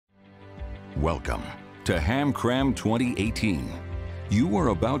Welcome to HamCram2018. You are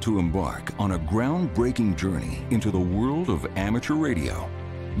about to embark on a groundbreaking journey into the world of amateur radio.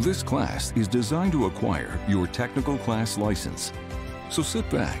 This class is designed to acquire your technical class license. So sit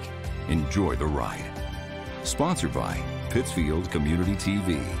back, enjoy the ride. Sponsored by PittsField Community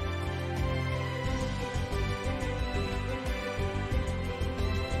TV.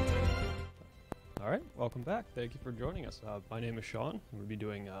 All right, welcome back. Thank you for joining us. My name is Sean. We'll be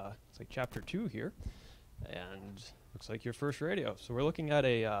doing it's like chapter 2 here, and looks like your first radio. So we're looking at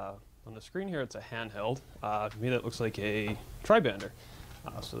a on the screen here. It's a handheld. To me, that looks like a tri-bander.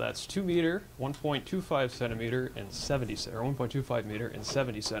 So that's 2 meter, 1.25 centimeter, and 1.25 meter and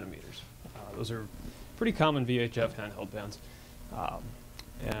 70 centimeters. Those are pretty common VHF handheld bands.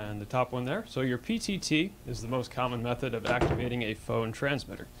 And the top one there. So your PTT is the most common method of activating a phone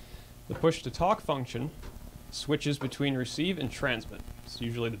transmitter. The push-to-talk function switches between receive and transmit. It's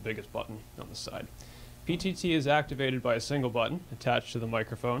usually the biggest button on the side. PTT is activated by a single button attached to the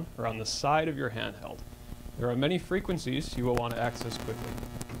microphone or on the side of your handheld. There are many frequencies you will want to access quickly.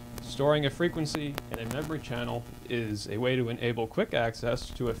 Storing a frequency in a memory channel is a way to enable quick access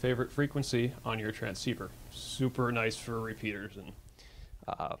to a favorite frequency on your transceiver. Super nice for repeaters and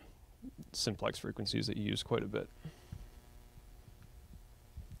simplex frequencies that you use quite a bit.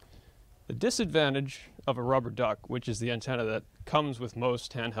 The disadvantage of a rubber duck, which is the antenna that comes with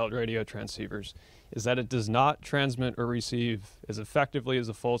most handheld radio transceivers, is that it does not transmit or receive as effectively as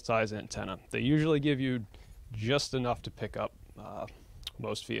a full-size antenna. They usually give you just enough to pick up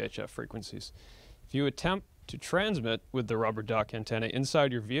most VHF frequencies. If you attempt to transmit with the rubber duck antenna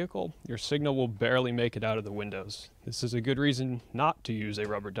inside your vehicle, your signal will barely make it out of the windows. This is a good reason not to use a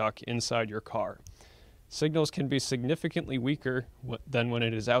rubber duck inside your car. Signals can be significantly weaker than when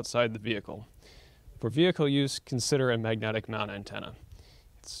it is outside the vehicle. For vehicle use, consider a magnetic mount antenna.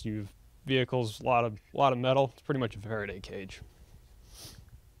 Vehicles, a lot of metal. It's pretty much a Faraday cage.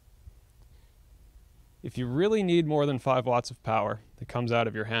 If you really need more than 5 watts of power that comes out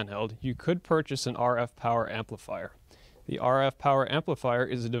of your handheld, you could purchase an RF power amplifier. The RF power amplifier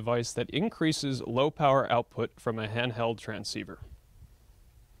is a device that increases low power output from a handheld transceiver.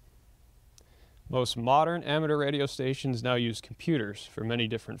 Most modern amateur radio stations now use computers for many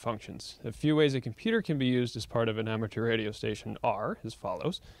different functions. A few ways a computer can be used as part of an amateur radio station are as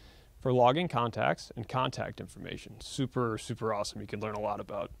follows. For logging contacts and contact information. Super, super awesome. You can learn a lot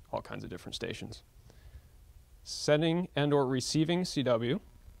about all kinds of different stations. Sending and or receiving CW.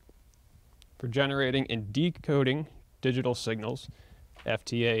 For generating and decoding digital signals.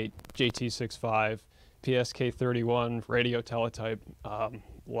 FT8, JT65, PSK31, radio teletype.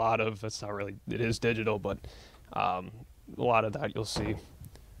 It's not really, it is digital, but a lot of that you'll see.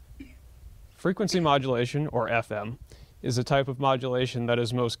 Frequency modulation, or FM, is a type of modulation that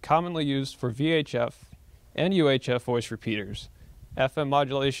is most commonly used for VHF and UHF voice repeaters. FM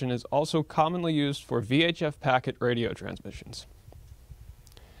modulation is also commonly used for VHF packet radio transmissions.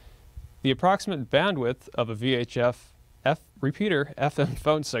 The approximate bandwidth of a VHF repeater FM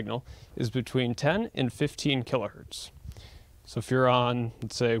phone signal is between 10 and 15 kilohertz. So if you're on,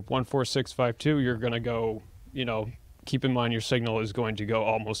 let's say, 14652, you're going to go, keep in mind your signal is going to go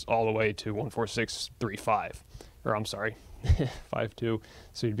almost all the way to 14635, or I'm sorry, 52,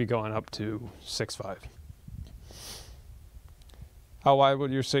 so you'd be going up to 65. How wide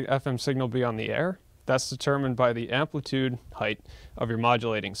would your FM signal be on the air? That's determined by the amplitude height of your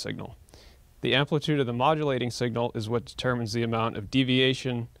modulating signal. The amplitude of the modulating signal is what determines the amount of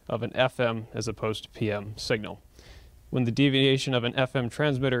deviation of an FM as opposed to PM signal. When the deviation of an FM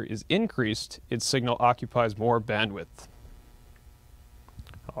transmitter is increased, its signal occupies more bandwidth.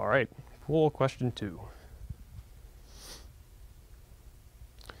 All right, pool question 2.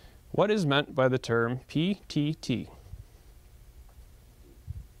 What is meant by the term PTT?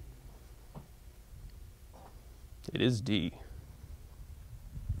 It is D.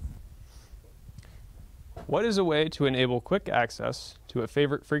 What is a way to enable quick access to a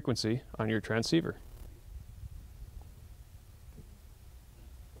favorite frequency on your transceiver?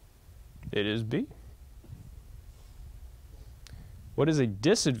 It is B. What is a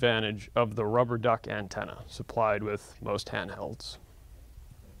disadvantage of the rubber duck antenna supplied with most handhelds?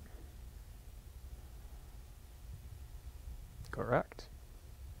 Correct.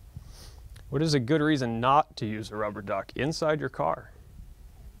 What is a good reason not to use a rubber duck inside your car?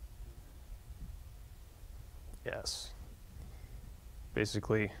 Yes.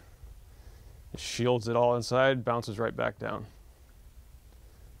 Basically, it shields it all inside, bounces right back down.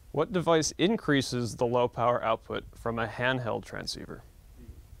 What device increases the low power output from a handheld transceiver?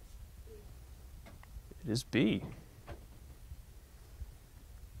 It is B.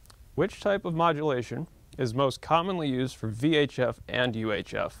 Which type of modulation is most commonly used for VHF and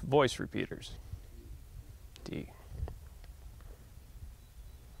UHF voice repeaters? D.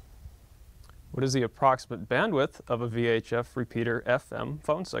 What is the approximate bandwidth of a VHF repeater FM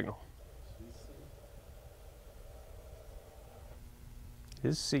phone signal?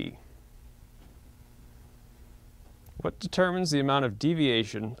 Is C. What determines the amount of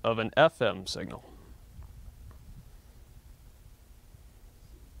deviation of an FM signal?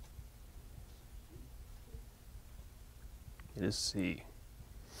 It is C.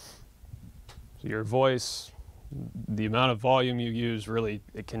 So your voice, the amount of volume you use, really,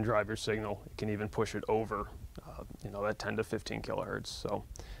 it can drive your signal. It can even push it over, that 10 to 15 kilohertz. So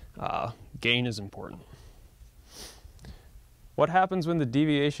gain is important. What happens when the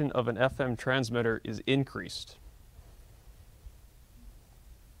deviation of an FM transmitter is increased?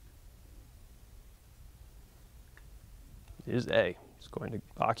 It is A. It's going to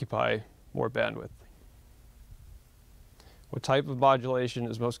occupy more bandwidth. What type of modulation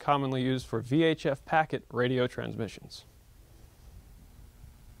is most commonly used for VHF packet radio transmissions?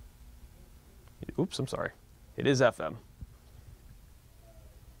 Oops, I'm sorry. It is FM.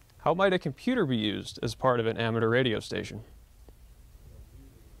 How might a computer be used as part of an amateur radio station?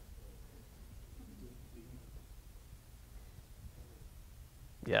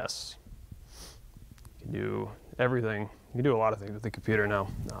 Yes. You can do everything. You can do a lot of things with the computer now.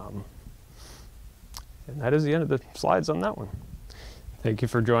 And that is the end of the slides on that one. Thank you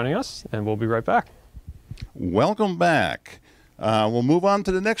for joining us, and we'll be right back. Welcome back. We'll move on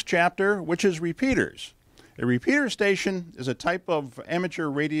to the next chapter, which is repeaters. A repeater station is a type of amateur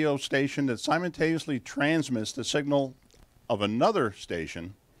radio station that simultaneously transmits the signal of another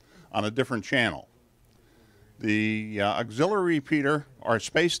station on a different channel. The auxiliary repeater, or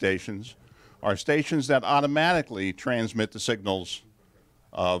space stations, are stations that automatically transmit the signals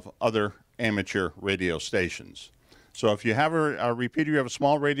of other amateur radio stations. So if you have a repeater, you have a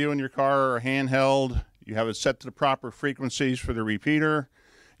small radio in your car or a handheld, you have it set to the proper frequencies for the repeater,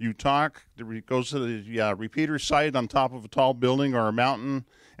 you talk, it goes to the repeater site on top of a tall building or a mountain,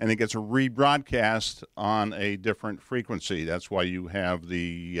 and it gets rebroadcast on a different frequency. That's why you have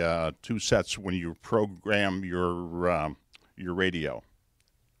the two sets when you program your radio.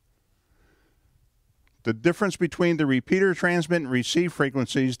 The difference between the repeater transmit and receive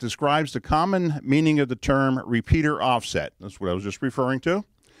frequencies describes the common meaning of the term repeater offset. That's what I was just referring to.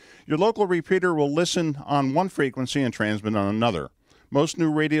 Your local repeater will listen on one frequency and transmit on another. Most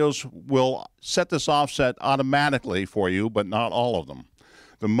new radios will set this offset automatically for you, but not all of them.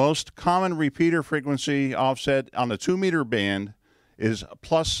 The most common repeater frequency offset on the 2-meter band is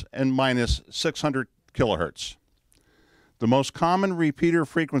plus and minus 600 kilohertz. The most common repeater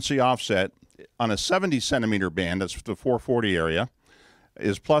frequency offset on a 70-centimeter band, that's the 440 area,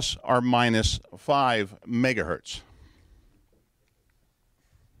 is plus or minus 5 megahertz.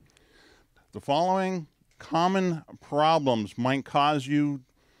 The following common problems might cause you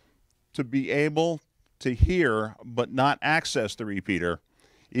to be able to hear but not access the repeater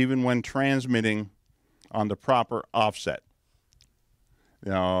even when transmitting on the proper offset.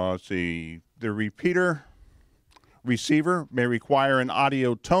 Now, let's see, the repeater receiver may require an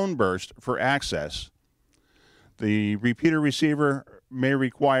audio tone burst for access. The repeater receiver may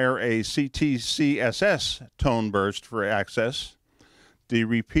require a CTCSS tone burst for access. The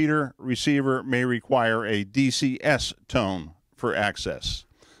repeater receiver may require a DCS tone for access.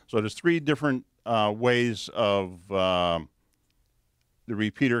 So there's 3 different ways of the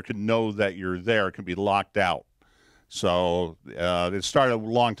repeater can know that you're there. It can be locked out. So it started a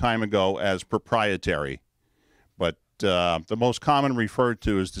long time ago as proprietary. But the most common referred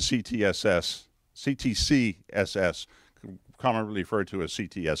to is the CTCSS, commonly referred to as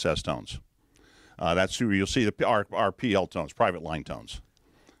CTSS tones. That's who you'll see the our PL tones, private line tones.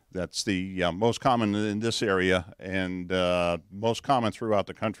 That's the most common in this area and most common throughout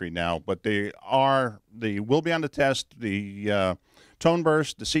the country now. But they will be on the test, the tone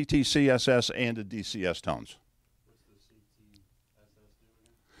burst, the CTCSS, and the DCS tones.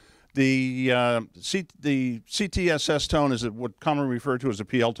 The CTSS tone is what commonly referred to as a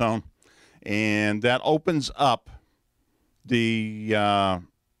PL tone, and that opens up the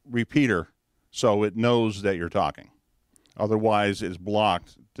repeater so it knows that you're talking. Otherwise, it's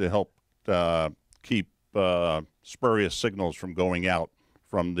blocked to help keep spurious signals from going out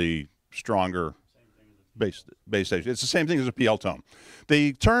from the stronger base station. It's the same thing as a PL tone.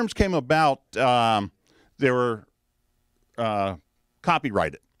 The terms came about, they were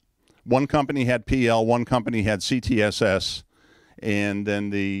copyrighted. One company had PL, one company had CTSS, and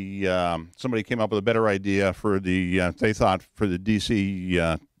then somebody came up with a better idea for the they thought for the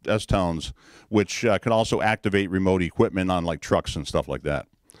DC tones, which can also activate remote equipment on like trucks and stuff like that.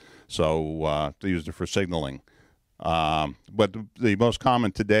 So they use it for signaling. But the most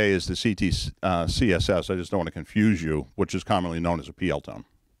common today is the CSS. I just don't want to confuse you, which is commonly known as a PL tone.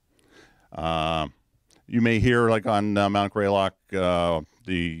 You may hear, like on Mount Greylock, the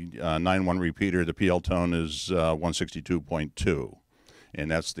 9-1 repeater, the PL tone is 162.2, and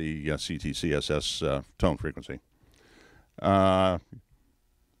that's the CSS tone frequency.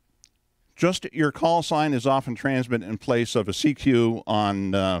 Just your call sign is often transmitted in place of a CQ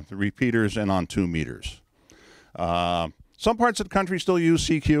on the repeaters and on 2 meters. Some parts of the country still use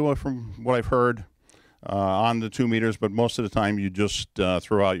CQ, from what I've heard, on the 2 meters, but most of the time you just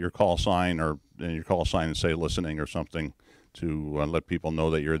throw out your call sign and say listening or something to let people know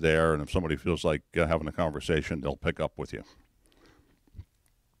that you're there, and if somebody feels like having a conversation, they'll pick up with you.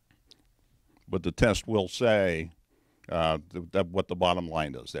 But the test will say what the bottom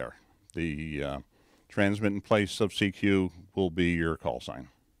line is there. The transmit in place of CQ will be your call sign.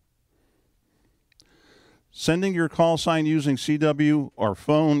 Sending your call sign using CW or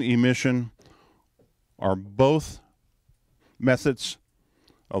phone emission are both methods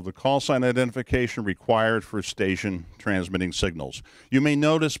of the call sign identification required for station transmitting signals. You may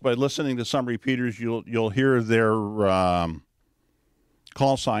notice by listening to some repeaters, you'll hear their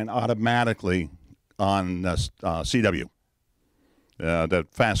call sign automatically on CW. That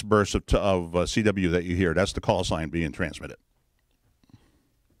fast burst of CW that you hear, that's the call sign being transmitted.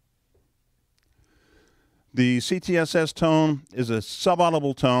 The CTSS tone is a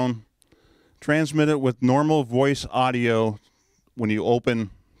subaudible tone transmitted with normal voice audio when you open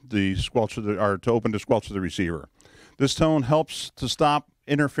the squelch of to open the squelch of the receiver. This tone helps to stop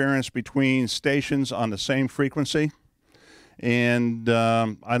interference between stations on the same frequency. And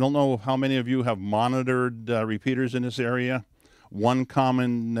I don't know how many of you have monitored repeaters in this area. One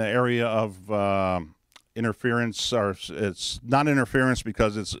common area of interference, or it's not interference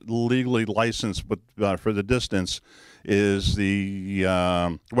because it's legally licensed, but for the distance, is the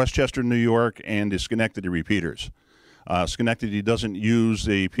Westchester, New York, and the Schenectady repeaters. Schenectady doesn't use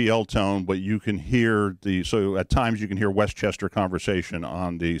the PL tone, but you can hear so at times you can hear Westchester conversation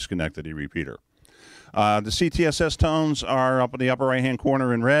on the Schenectady repeater. The CTSS tones are up in the upper right-hand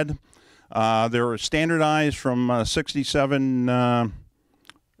corner in red. They're standardized from 67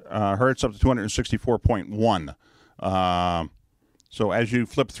 hertz up to 264.1. So as you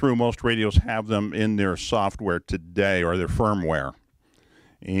flip through, most radios have them in their software today, or their firmware.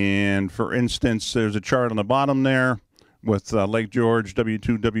 And for instance, there's a chart on the bottom there with Lake George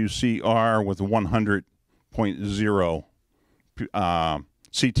W2WCR with 100.0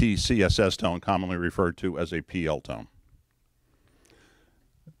 CTCSS tone, commonly referred to as a PL tone.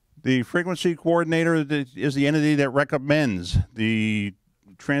 The frequency coordinator is the entity that recommends the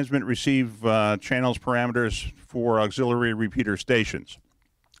transmit receive channels parameters for auxiliary repeater stations.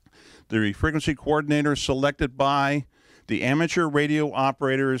 The frequency coordinator is selected by the amateur radio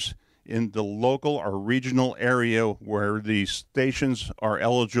operators in the local or regional area where the stations are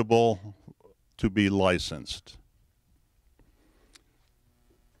eligible to be licensed.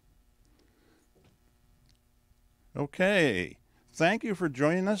 Okay, thank you for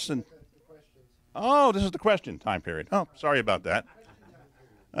joining us. And oh, this is the question time period. Oh, sorry about that.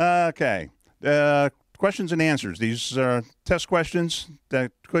 Okay, questions and answers. These are test questions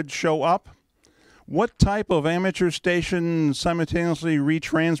that could show up. What type of amateur station simultaneously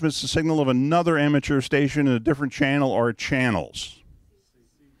retransmits the signal of another amateur station in a different channel or channels?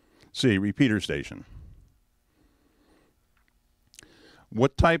 C, repeater station.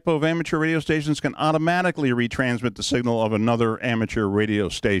 What type of amateur radio stations can automatically retransmit the signal of another amateur radio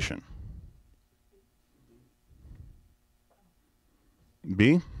station?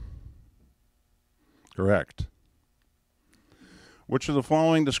 B? Correct. Which of the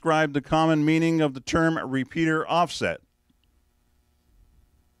following describe the common meaning of the term repeater offset?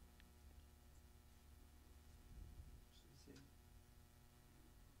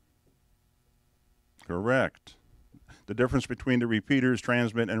 Correct. The difference between the repeater's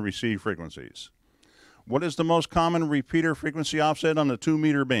transmit and receive frequencies. What is the most common repeater frequency offset on the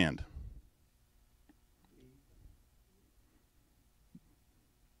 2-meter band?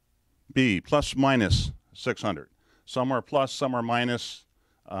 B, plus minus 600. Some are plus, some are minus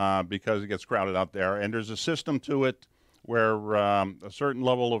because it gets crowded out there. And there's a system to it where a certain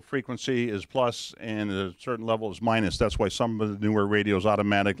level of frequency is plus and a certain level is minus. That's why some of the newer radios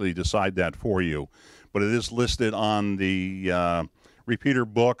automatically decide that for you. But it is listed on the repeater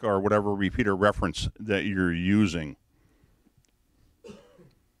book or whatever repeater reference that you're using.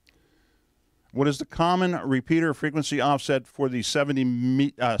 What is the common repeater frequency offset for the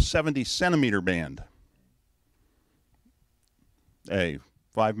 70 centimeter band? A,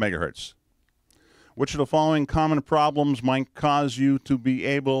 5 megahertz. Which of the following common problems might cause you to be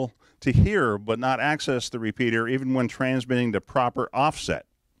able to hear but not access the repeater even when transmitting the proper offset?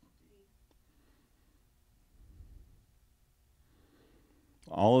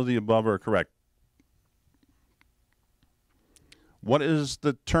 All of the above are correct. What is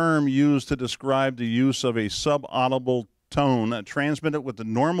the term used to describe the use of a subaudible tone transmitted with the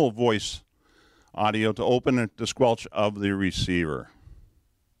normal voice audio to open the squelch of the receiver?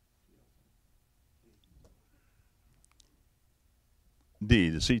 D,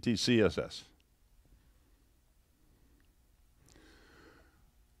 the CTCSS.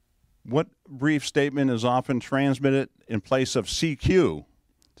 What brief statement is often transmitted in place of CQ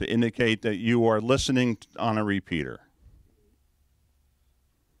to indicate that you are listening on a repeater?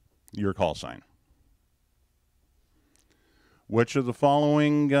 Your call sign. Which of the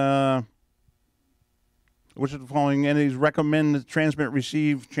following entities recommend the transmit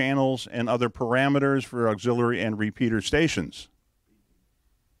receive channels and other parameters for auxiliary and repeater stations?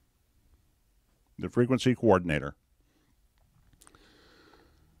 The frequency coordinator.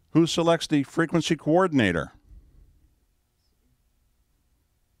 Who selects the frequency coordinator?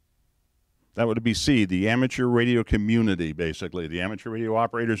 That would be C, the amateur radio community, basically, the amateur radio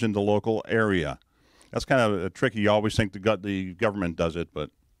operators in the local area. That's kind of tricky. You always think the government does it,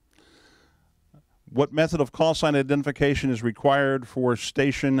 but what method of call sign identification is required for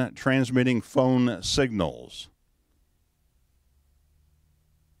station transmitting phone signals?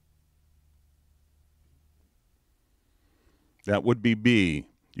 That would be B,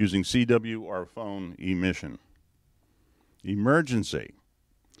 using CW or phone emission. Emergency.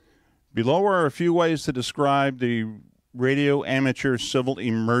 Below are a few ways to describe the Radio Amateur Civil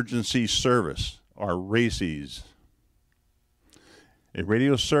Emergency Service, or RACES. A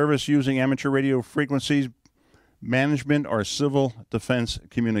radio service using amateur radio frequencies, management, or civil defense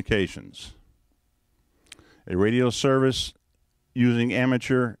communications. A radio service using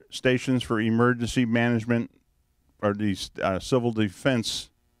amateur stations for emergency management or the civil defense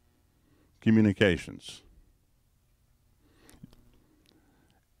communications.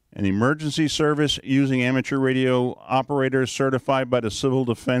 An emergency service using amateur radio operators certified by the Civil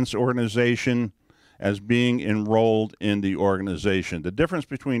Defense Organization as being enrolled in the organization. The difference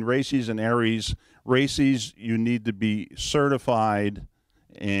between RACES and ARES, RACES you need to be certified,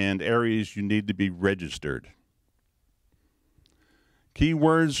 and ARES you need to be registered.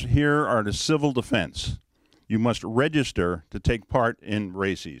 Keywords here are the civil defense. You must register to take part in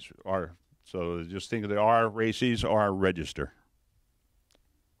RACES. So just think of the R, RACES, R, register.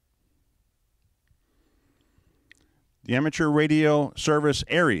 The amateur radio service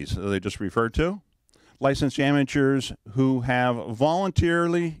ARES, that they just referred to, licensed amateurs who have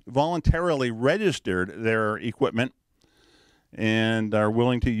voluntarily registered their equipment and are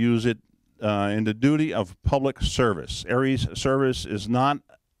willing to use it in the duty of public service. ARES service is not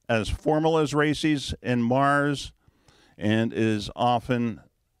as formal as RACES and MARS and is often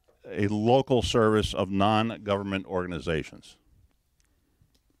a local service of non-government organizations.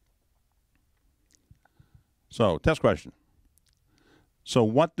 So, test question. So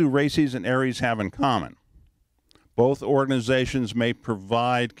what do RACES and ARES have in common? Both organizations may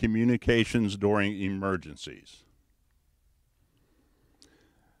provide communications during emergencies.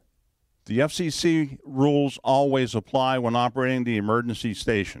 The FCC rules always apply when operating the emergency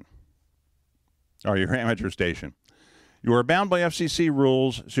station, or your amateur station. You are bound by FCC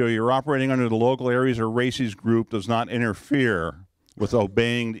rules, so you're operating under the local ARES or RACES group does not interfere with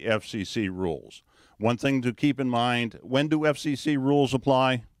obeying the FCC rules. One thing to keep in mind, when do FCC rules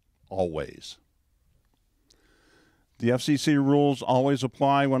apply? Always. The FCC rules always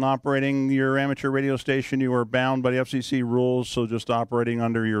apply when operating your amateur radio station. You are bound by the FCC rules, so just operating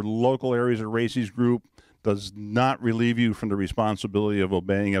under your local ARES or RACES group does not relieve you from the responsibility of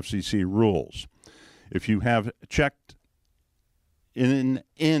obeying FCC rules. If you have checked in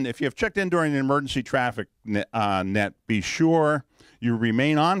during an emergency traffic net, be sure you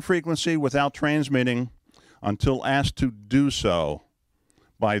remain on frequency without transmitting until asked to do so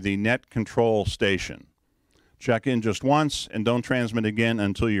by the net control station. Check in just once and don't transmit again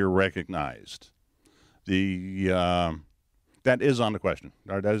until you're recognized. That is on the question,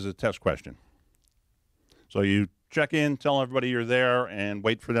 or that is a test question. So you check in, tell everybody you're there, and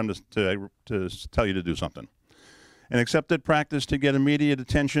wait for them to tell you to do something. An accepted practice to get immediate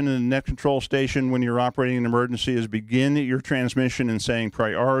attention in the net control station when you're operating an emergency is begin your transmission in saying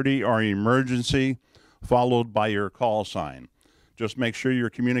priority or emergency, followed by your call sign. Just make sure your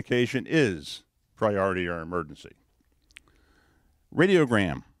communication is priority or emergency.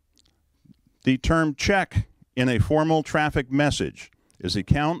 Radiogram. The term check in a formal traffic message is the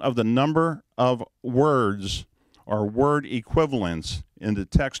count of the number of words or word equivalents in the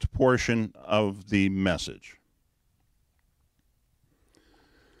text portion of the message.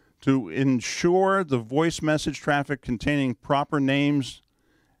 To ensure the voice message traffic containing proper names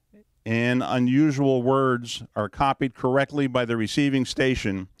and unusual words are copied correctly by the receiving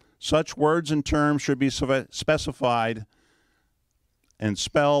station, such words and terms should be specified and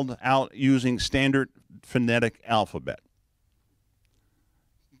spelled out using standard phonetic alphabet.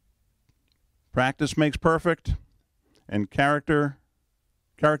 Practice makes perfect, and characteristic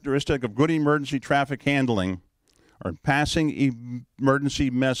of good emergency traffic handling are passing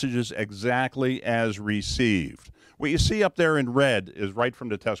emergency messages exactly as received. What you see up there in red is right from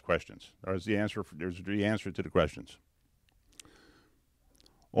the test questions. There's the answer to the questions.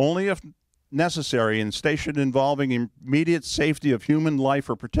 Only if necessary in station involving immediate safety of human life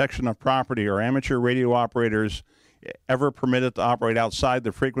or protection of property are amateur radio operators ever permitted to operate outside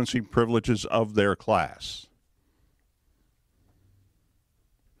the frequency privileges of their class.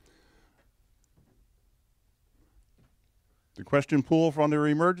 The question pool for under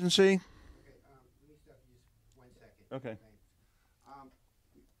emergency. Okay, let me stop you just 1 second. Okay.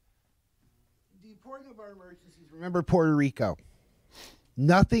 The importance of our emergencies, remember Puerto Rico.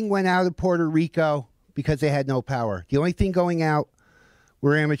 Nothing went out of Puerto Rico because they had no power. The only thing going out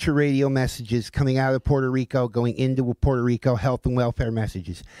were amateur radio messages coming out of Puerto Rico, going into Puerto Rico, health and welfare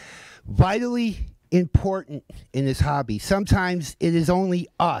messages. Vitally important in this hobby. Sometimes it is only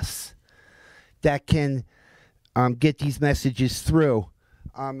us that can get these messages through.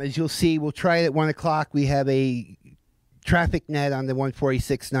 As you'll see, we'll try it at 1 o'clock. We have a traffic net on the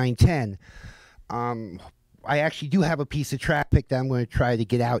 146.910. I actually do have a piece of traffic that I'm going to try to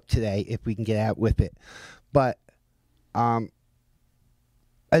get out today, if we can get out with it. But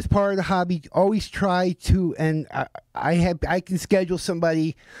as part of the hobby, always try to, and I can schedule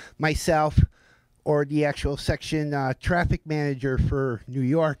somebody myself or the actual section traffic manager for New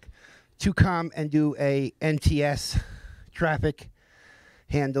York to come and do a NTS traffic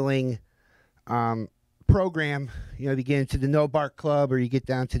handling program. You know, if you get into the No Bark Club or you get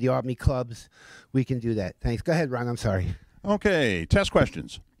down to the Albany clubs, we can do that. Thanks. Go ahead, Ron. I'm sorry. Okay, test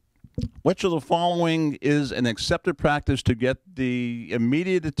questions. Which of the following is an accepted practice to get the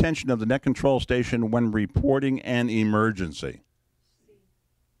immediate attention of the net control station when reporting an emergency?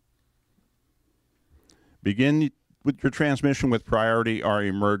 Begin with your transmission with priority or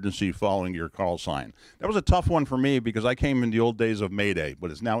emergency following your call sign. That was a tough one for me because I came in the old days of Mayday, but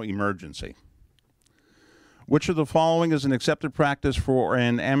it's now emergency. Which of the following is an accepted practice for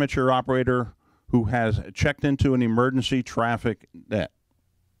an amateur operator who has checked into an emergency traffic net?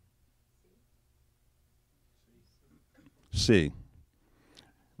 C.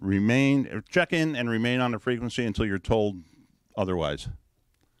 Check in and remain on the frequency until you're told otherwise.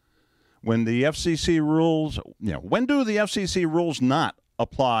 When the FCC rules, when do the FCC rules not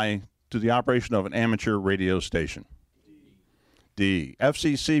apply to the operation of an amateur radio station? D.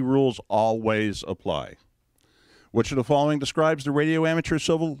 FCC rules always apply. Which of the following describes the Radio Amateur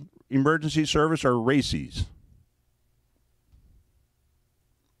Civil Emergency Service or RACES?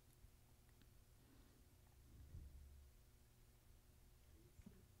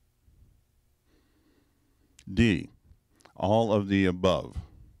 D. All of the above.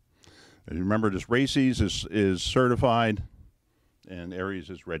 As you remember, this RACES is certified and ARES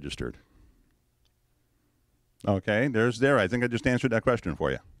is registered. Okay, there. I think I just answered that question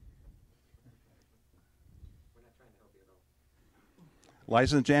for you.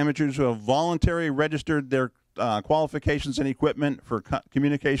 Licensed amateurs who have voluntarily registered their qualifications and equipment for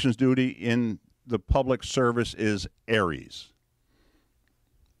communications duty in the public service is ARES.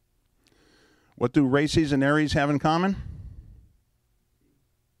 What do RACES and ARES have in common?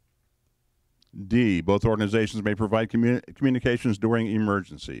 D. Both organizations may provide communications during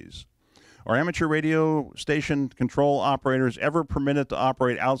emergencies. Are amateur radio station control operators ever permitted to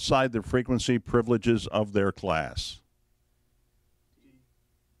operate outside the frequency privileges of their class?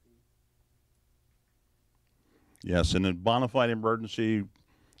 Yes, in a bona fide emergency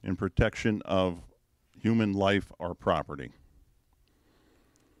in protection of human life or property.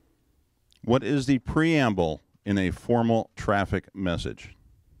 What is the preamble in a formal traffic message?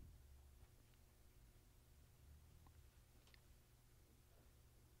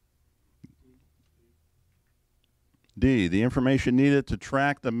 D. The information needed to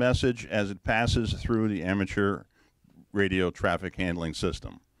track the message as it passes through the amateur radio traffic handling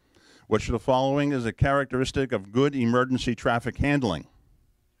system. Which of the following is a characteristic of good emergency traffic handling?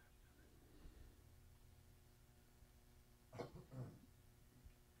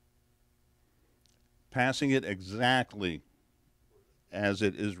 passing it exactly as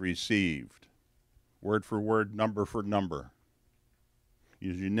it is received, word for word, number for number.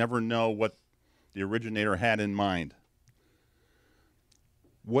 You never know what the originator had in mind.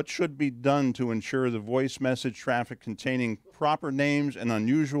 What should be done to ensure the voice message traffic containing proper names and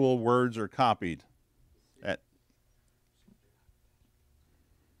unusual words are copied?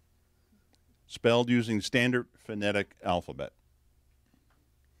 Spelled using standard phonetic alphabet.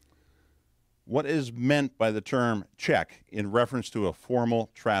 What is meant by the term check in reference to a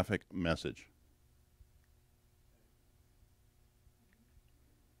formal traffic message?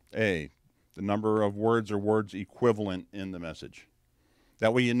 A, the number of words or words equivalent in the message.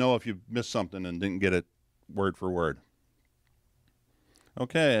 That way you know if you missed something and didn't get it word for word.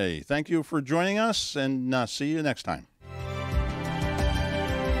 Okay, thank you for joining us, and see you next time.